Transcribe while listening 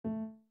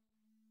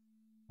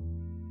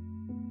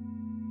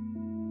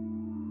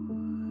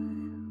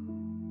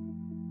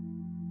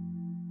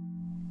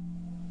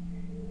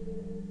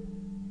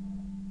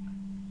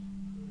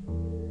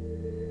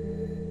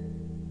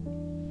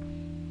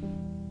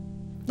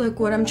Look,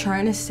 what I'm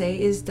trying to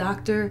say is,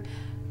 doctor,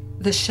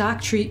 the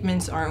shock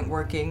treatments aren't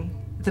working.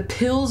 The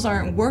pills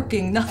aren't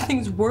working.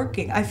 Nothing's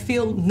working. I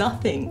feel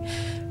nothing.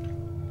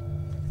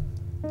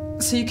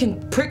 So you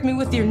can prick me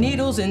with your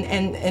needles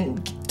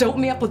and dope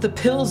me up with the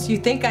pills you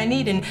think I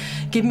need and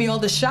give me all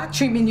the shock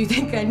treatment you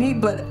think I need,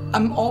 but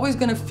I'm always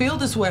gonna feel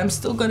this way. I'm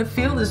still gonna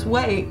feel this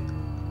way.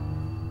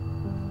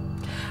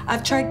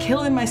 I've tried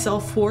killing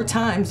myself 4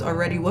 times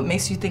already. What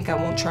makes you think I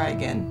won't try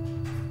again?